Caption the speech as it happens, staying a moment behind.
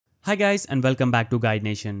Hi guys and welcome back to Guide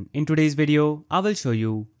Nation. In today's video, I will show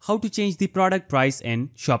you how to change the product price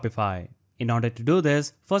in Shopify. In order to do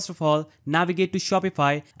this, first of all, navigate to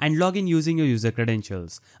Shopify and log in using your user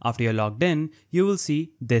credentials. After you're logged in, you will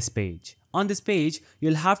see this page. On this page,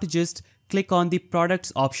 you'll have to just click on the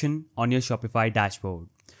products option on your Shopify dashboard.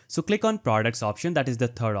 So click on products option, that is the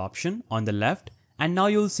third option on the left, and now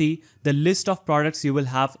you'll see the list of products you will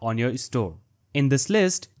have on your store. In this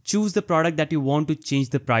list, choose the product that you want to change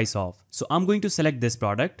the price of. So I'm going to select this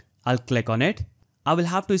product. I'll click on it. I will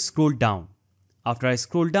have to scroll down. After I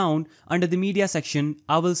scroll down, under the media section,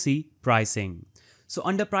 I will see pricing. So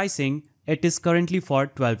under pricing, it is currently for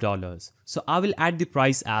 $12. So I will add the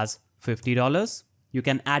price as $50. You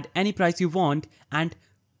can add any price you want and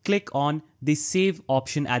click on the save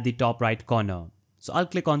option at the top right corner. So I'll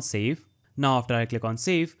click on save. Now after I click on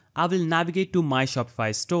save, I will navigate to my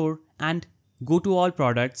Shopify store and go to all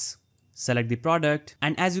products, select the product,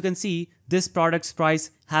 and as you can see, this product's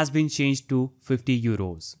price has been changed to 50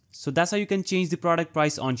 euros. So that's how you can change the product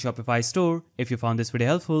price on Shopify store. If you found this video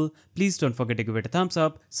helpful, please don't forget to give it a thumbs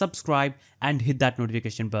up, subscribe, and hit that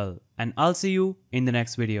notification bell. And I'll see you in the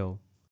next video.